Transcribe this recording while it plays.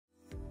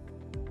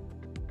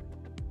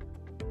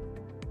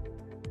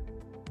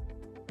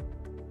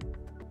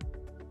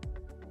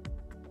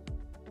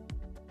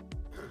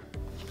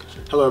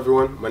Hello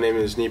everyone, my name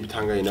is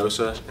Nibatanga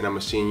Inosa and I'm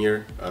a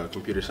senior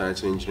computer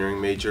science and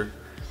engineering major.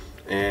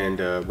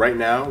 And right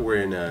now we're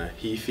in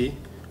HEFE,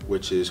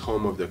 which is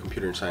home of the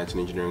computer science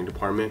and engineering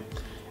department.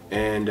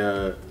 And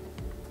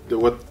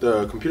what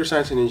the computer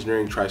science and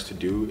engineering tries to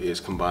do is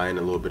combine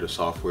a little bit of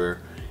software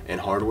and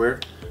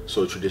hardware.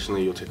 So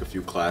traditionally you'll take a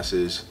few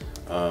classes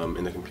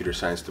in the computer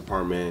science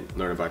department,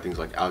 learn about things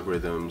like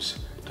algorithms,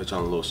 touch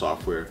on a little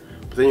software.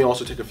 But then you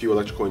also take a few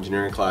electrical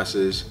engineering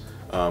classes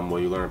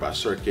where you learn about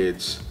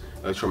circuits,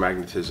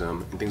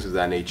 electromagnetism, and things of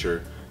that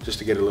nature, just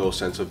to get a little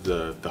sense of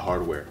the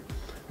hardware.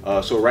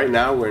 So right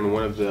now we're in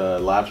one of the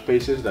lab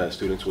spaces that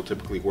students will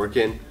typically work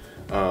in.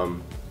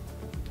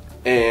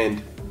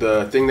 And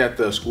the thing that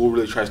the school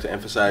really tries to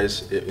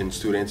emphasize in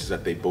students is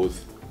that they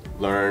both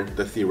learn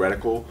the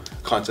theoretical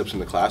concepts in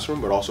the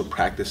classroom, but also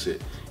practice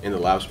it in the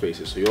lab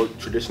spaces. So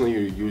traditionally you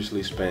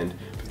usually spend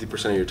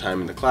 50% of your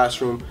time in the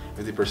classroom,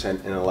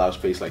 50% in a lab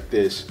space like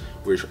this,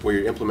 where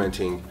you're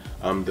implementing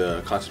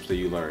the concepts that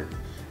you learn.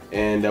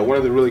 And one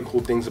of the really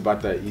cool things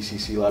about the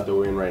ECC lab that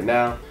we're in right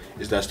now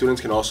is that students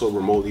can also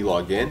remotely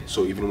log in.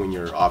 So even when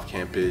you're off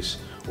campus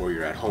or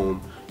you're at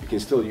home, you can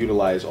still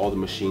utilize all the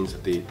machines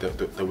that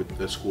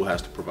the school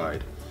has to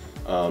provide.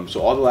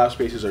 So all the lab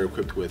spaces are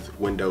equipped with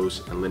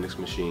Windows and Linux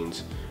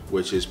machines,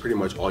 which is pretty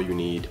much all you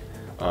need.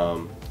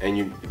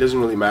 It doesn't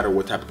really matter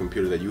what type of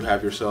computer that you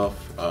have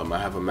yourself. I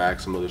have a Mac,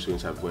 some other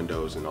students have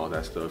Windows and all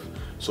that stuff.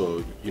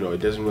 So it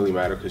doesn't really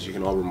matter because you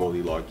can all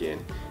remotely log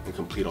in and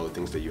complete all the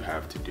things that you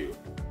have to do.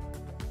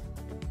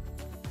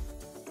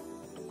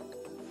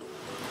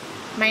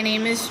 My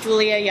name is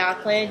Julia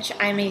Yakledge.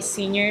 I'm a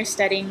senior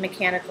studying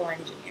mechanical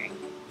engineering.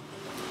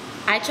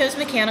 I chose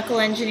mechanical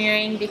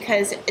engineering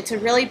because it's a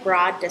really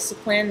broad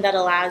discipline that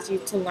allows you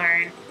to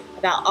learn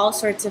about all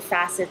sorts of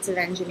facets of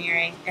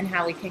engineering and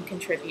how we can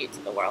contribute to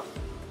the world.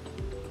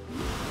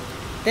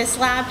 This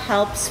lab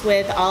helps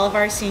with all of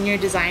our senior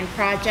design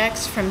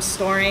projects, from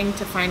storing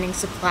to finding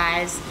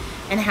supplies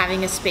and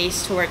having a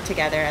space to work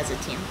together as a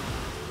team.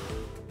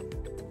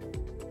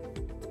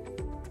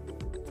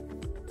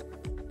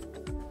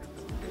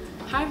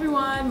 Hi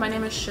everyone, my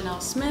name is Chanel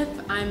Smith.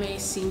 I'm a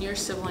senior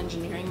civil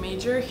engineering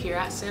major here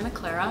at Santa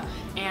Clara,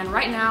 and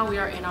right now we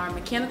are in our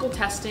mechanical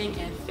testing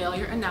and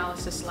failure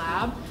analysis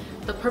lab.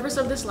 The purpose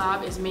of this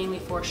lab is mainly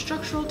for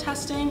structural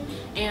testing,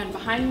 and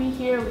behind me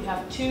here we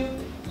have two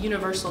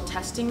universal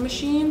testing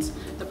machines.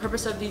 The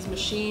purpose of these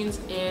machines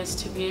is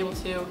to be able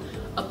to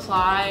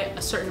apply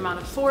a certain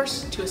amount of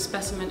force to a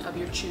specimen of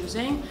your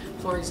choosing,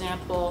 for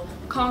example,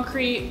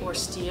 concrete or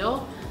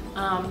steel.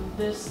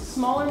 This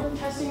smaller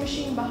testing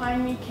machine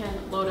behind me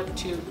can load up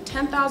to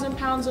 10,000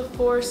 pounds of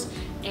force,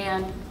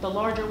 and the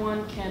larger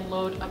one can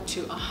load up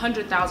to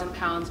 100,000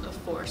 pounds of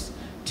force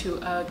to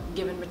a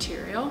given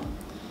material.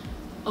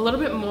 A little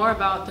bit more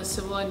about the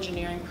civil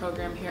engineering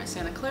program here at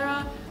Santa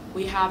Clara.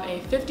 We have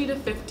a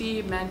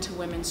 50-50 men to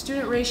women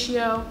student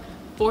ratio,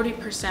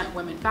 40%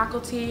 women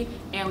faculty,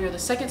 and we are the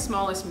second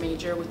smallest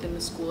major within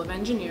the School of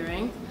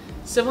Engineering.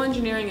 Civil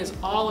engineering is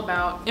all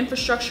about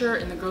infrastructure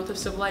and the growth of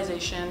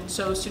civilization,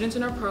 so students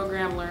in our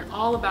program learn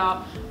all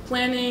about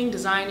planning,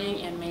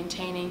 designing, and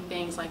maintaining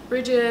things like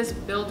bridges,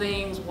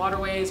 buildings,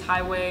 waterways,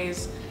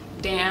 highways,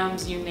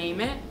 dams, you name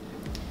it.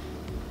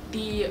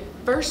 The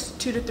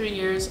first 2 to 3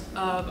 years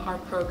of our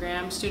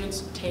program,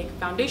 students take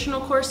foundational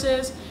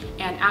courses,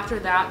 and after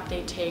that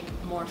they take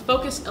more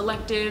focused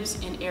electives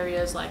in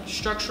areas like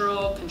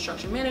structural,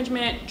 construction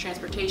management,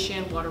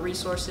 transportation, water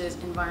resources,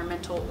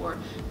 environmental, or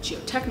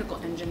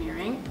geotechnical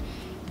engineering.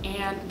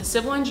 And the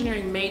civil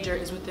engineering major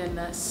is within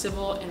the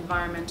Civil,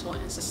 Environmental,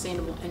 and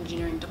Sustainable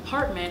Engineering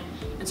department,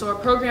 and so our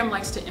program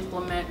likes to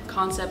implement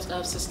concepts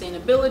of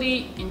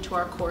sustainability into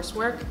our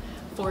coursework.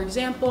 For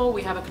example,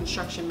 we have a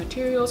construction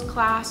materials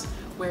class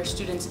where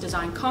students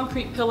design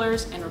concrete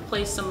pillars and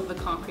replace some of the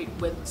concrete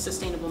with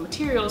sustainable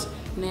materials,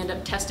 and they end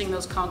up testing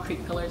those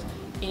concrete pillars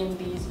in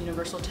these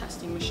universal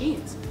testing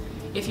machines.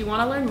 If you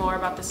want to learn more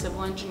about the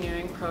civil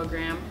engineering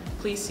program,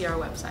 please see our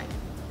website.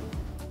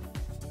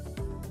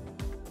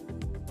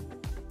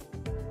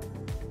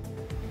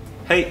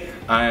 Hey,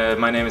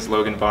 my name is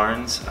Logan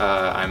Barnes.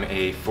 I'm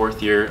a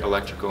fourth-year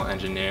electrical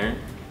engineer,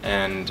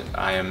 and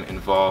I am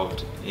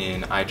involved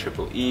in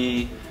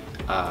IEEE,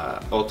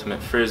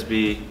 Ultimate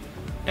Frisbee,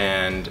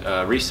 and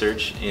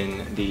research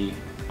in the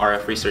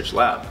RF Research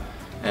Lab.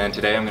 And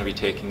today I'm going to be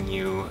taking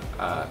you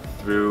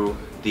through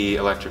the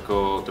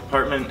electrical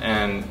department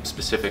and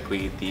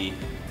specifically the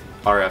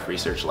RF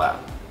Research Lab.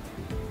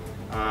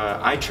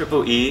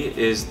 IEEE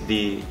is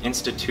the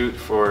Institute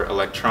for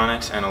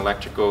Electronics and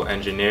Electrical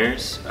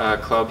Engineers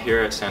club here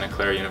at Santa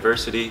Clara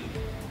University.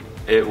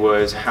 It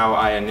was how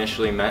I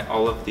initially met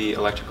all of the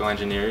electrical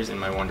engineers in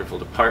my wonderful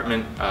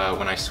department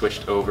when I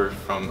switched over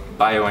from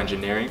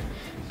BioEngineering,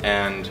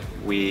 and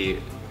we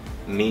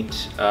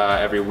meet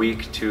every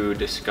week to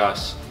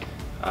discuss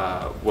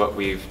what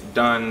we've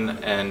done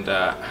and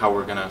how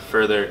we're going to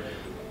further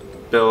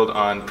build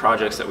on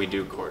projects that we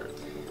do quarterly.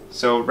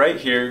 So right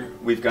here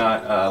we've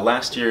got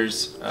last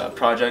year's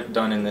project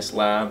done in this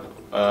lab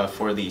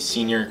for the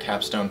senior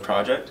capstone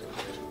project.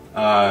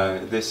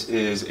 This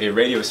is a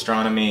radio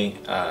astronomy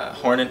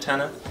horn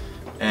antenna,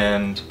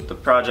 and the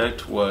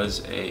project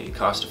was a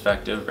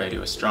cost-effective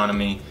radio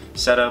astronomy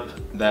setup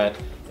that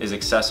is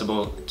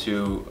accessible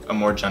to a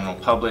more general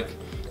public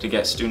to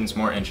get students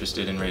more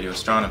interested in radio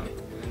astronomy.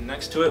 And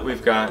next to it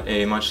we've got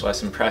a much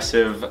less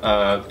impressive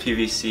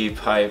PVC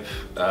pipe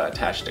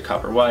attached to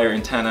copper wire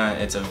antenna.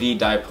 It's a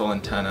V-dipole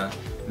antenna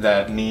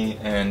that me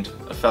and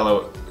a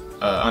fellow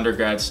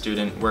undergrad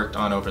student worked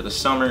on over the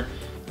summer,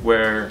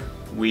 where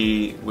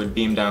we would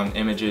beam down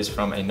images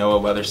from a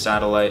NOAA weather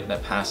satellite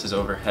that passes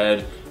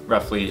overhead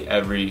roughly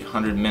every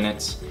 100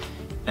 minutes.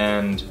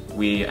 And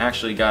we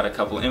actually got a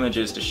couple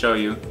images to show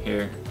you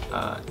here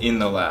in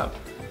the lab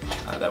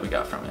that we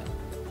got from it.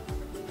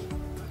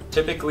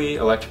 Typically,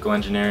 electrical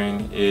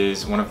engineering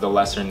is one of the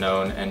lesser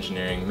known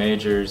engineering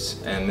majors,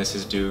 and this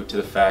is due to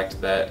the fact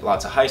that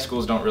lots of high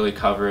schools don't really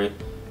cover it.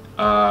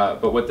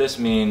 But what this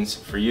means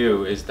for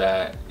you is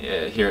that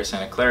here at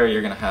Santa Clara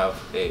you're going to have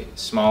a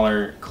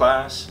smaller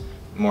class,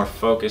 more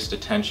focused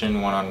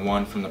attention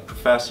one-on-one from the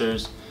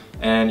professors,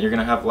 and you're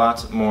going to have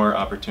lots more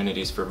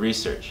opportunities for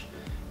research.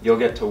 You'll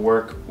get to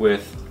work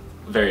with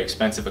very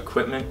expensive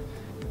equipment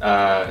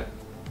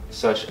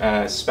such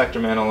as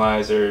spectrum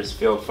analyzers,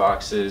 field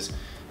foxes.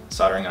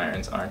 Soldering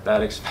irons aren't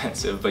that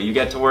expensive, but you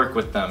get to work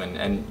with them,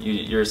 and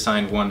you're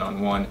assigned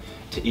one-on-one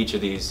to each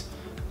of these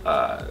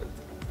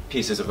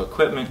pieces of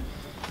equipment.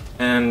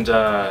 And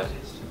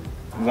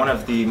one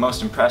of the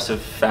most impressive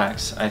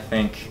facts, I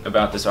think,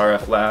 about this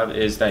RF lab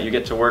is that you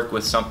get to work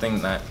with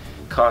something that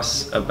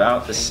costs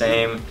about the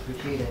same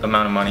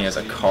amount of money as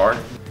a car.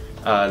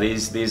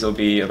 These will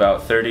be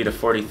about $30,000 to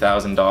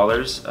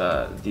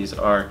 $40,000. These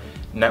are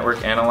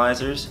network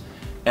analyzers,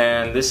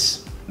 and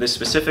this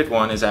specific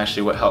one is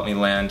actually what helped me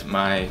land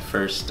my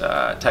first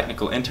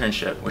technical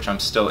internship, which I'm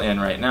still in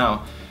right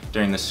now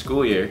during the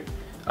school year.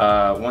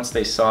 Once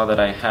they saw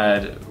that I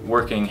had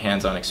working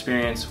hands-on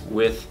experience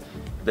with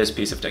this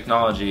piece of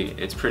technology,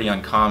 it's pretty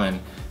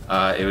uncommon.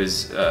 It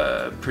was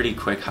a pretty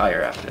quick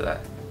hire after that.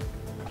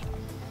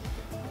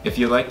 If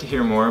you'd like to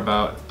hear more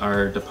about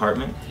our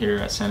department here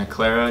at Santa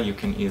Clara, you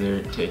can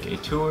either take a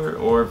tour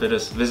or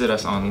visit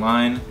us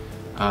online,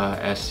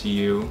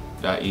 scu.edu,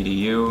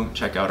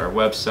 check out our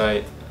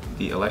website,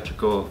 the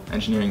Electrical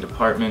Engineering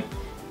Department,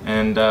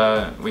 and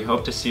we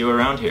hope to see you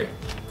around here.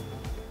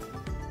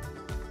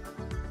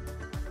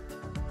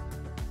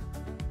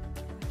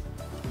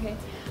 Okay.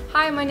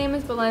 Hi, my name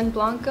is Belen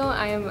Blanco.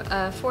 I am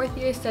a fourth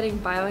year studying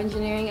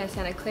bioengineering at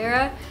Santa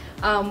Clara.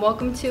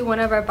 Welcome to one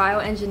of our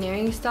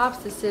bioengineering stops.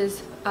 This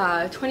is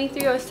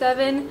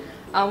 2307,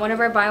 one of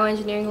our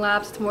bioengineering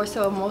labs. It's more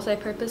so a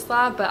multi-purpose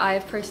lab, but I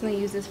have personally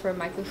used this for a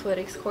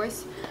microfluidics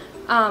course.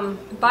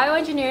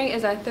 Bioengineering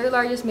is our third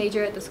largest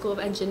major at the School of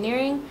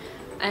Engineering,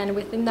 and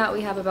within that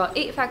we have about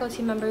 8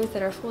 faculty members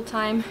that are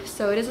full-time,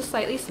 so it is a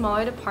slightly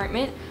smaller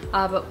department,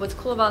 but what's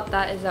cool about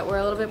that is that we're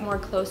a little bit more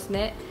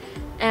close-knit.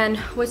 And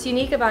what's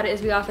unique about it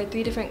is we offer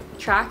 3 different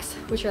tracks,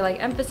 which are like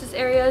emphasis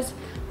areas.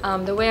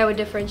 The way I would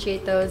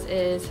differentiate those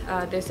is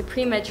there's a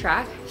pre-med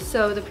track.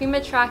 So the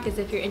pre-med track is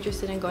if you're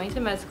interested in going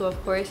to med school,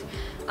 of course.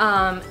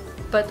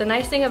 But the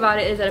nice thing about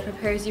it is that it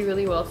prepares you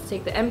really well to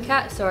take the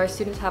MCAT, so our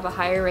students have a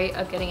higher rate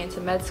of getting into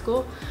med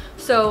school.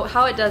 So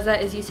how it does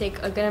that is you take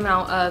a good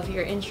amount of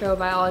your intro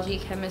biology,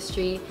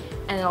 chemistry,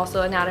 and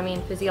also anatomy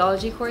and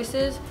physiology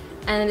courses,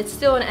 and it's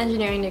still an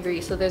engineering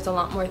degree, so there's a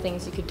lot more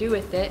things you could do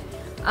with it.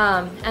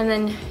 And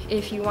then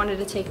if you wanted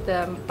to take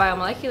the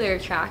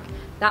biomolecular track,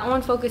 that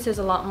one focuses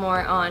a lot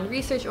more on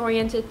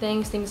research-oriented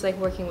things like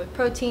working with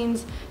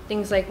proteins,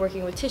 things like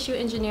working with tissue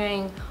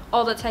engineering,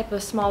 all that type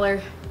of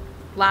smaller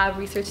lab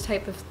research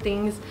type of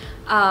things.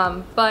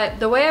 But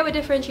the way I would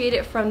differentiate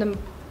it from the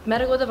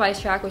medical device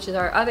track, which is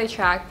our other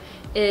track,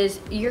 is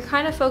you're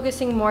kind of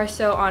focusing more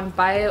so on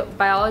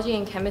biology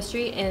and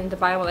chemistry in the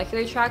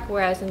biomolecular track,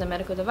 whereas in the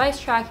medical device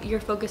track you're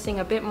focusing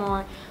a bit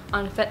more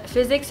on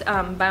physics,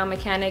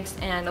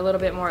 biomechanics, and a little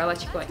bit more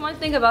electrical. One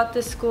thing about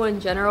this school in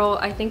general,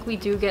 I think we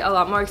do get a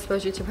lot more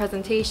exposure to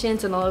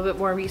presentations and a little bit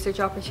more research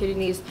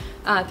opportunities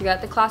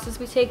throughout the classes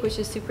we take, which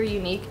is super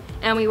unique.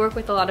 And we work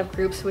with a lot of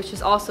groups, which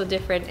is also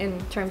different in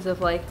terms of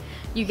like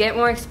you get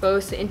more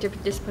exposed to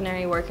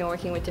interdisciplinary work and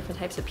working with different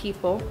types of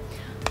people.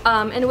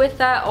 And with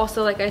that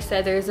also, like I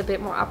said, there's a bit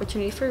more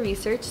opportunity for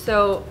research.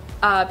 So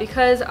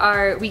because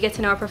we get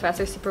to know our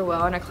professors super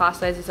well and our class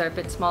sizes are a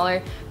bit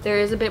smaller, there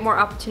is a bit more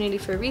opportunity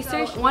for research.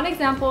 So one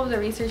example of the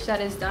research that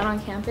is done on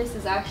campus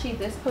is actually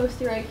this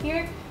poster right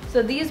here.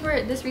 So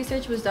this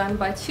research was done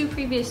by 2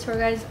 previous tour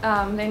guides.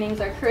 Their names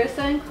are Carissa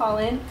and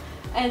Colin.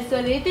 And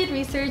so they did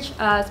research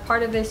as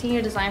part of their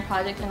senior design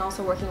project and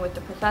also working with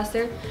the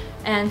professor.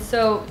 And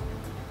so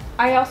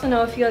I also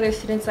know a few other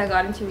students that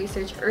got into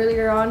research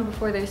earlier on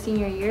before their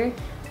senior year.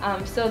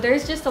 So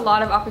there's just a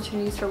lot of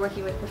opportunities for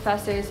working with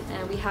professors,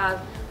 and we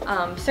have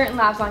certain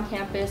labs on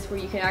campus where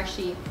you can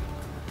actually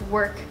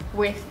work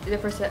with the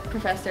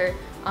professor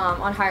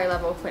on higher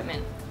level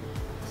equipment.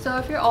 So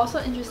if you're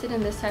also interested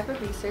in this type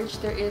of research,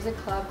 there is a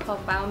club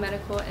called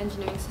Biomedical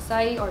Engineering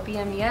Society, or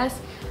BMES.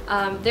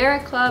 They're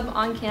a club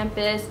on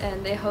campus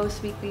and they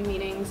host weekly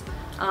meetings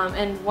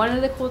And one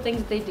of the cool things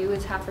that they do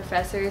is have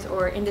professors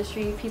or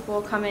industry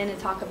people come in and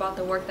talk about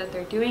the work that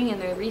they're doing and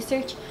their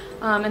research.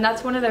 And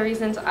that's one of the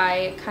reasons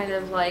I kind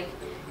of like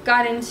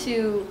got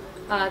into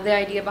the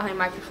idea behind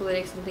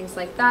microfluidics and things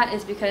like that,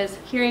 is because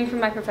hearing from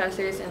my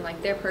professors and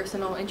like their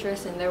personal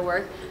interest in their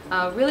work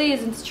really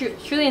is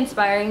truly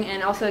inspiring,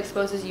 and also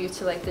exposes you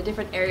to like the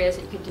different areas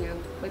that you could do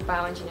with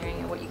bioengineering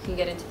and what you can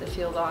get into the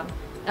field on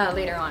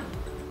later on.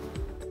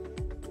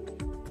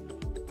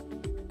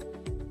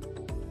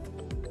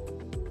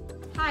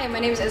 Hi, my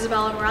name is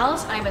Isabella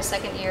Morales. I'm a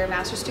second-year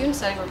master's student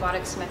studying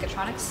robotics and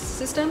mechatronics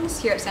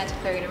systems here at Santa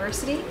Clara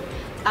University.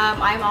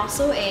 I'm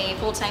also a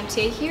full-time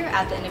TA here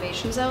at the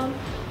Innovation Zone,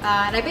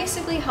 and I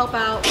basically help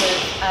out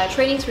with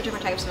trainings for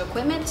different types of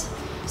equipment.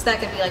 So that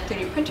could be like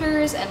 3D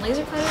printers and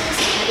laser cutters.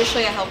 And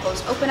additionally, I help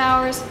host open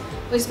hours,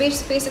 which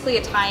is basically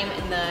a time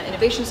in the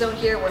Innovation Zone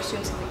here where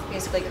students can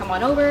basically come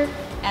on over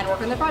and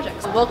work on their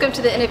projects. Welcome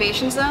to the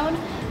Innovation Zone.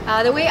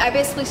 The way I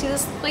basically see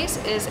this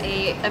place is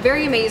a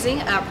very amazing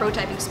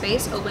prototyping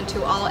space open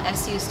to all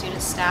SU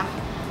students, staff,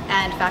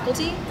 and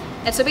faculty.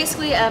 And so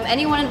basically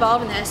anyone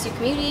involved in the SU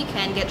community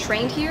can get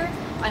trained here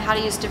on how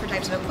to use different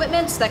types of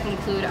equipment. So that can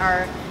include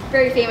our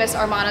very famous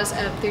armadas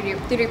of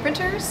 3D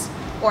printers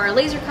or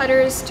laser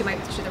cutters to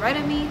the right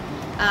of me.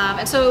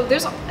 And so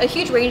there's a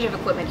huge range of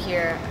equipment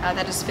here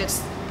that just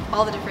fits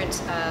all the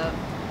different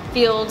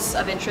fields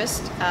of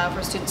interest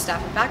for students,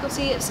 staff, and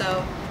faculty.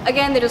 So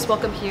again, they're just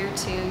welcome here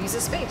to use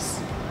this space.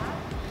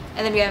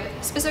 And then we have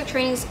specific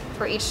trainings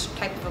for each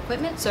type of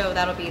equipment. So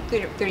that'll be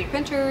 3D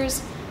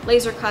printers,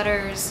 laser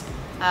cutters,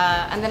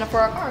 and then for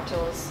our power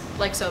tools,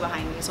 like so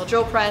behind me. So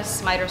drill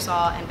press, miter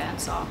saw, and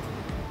bandsaw.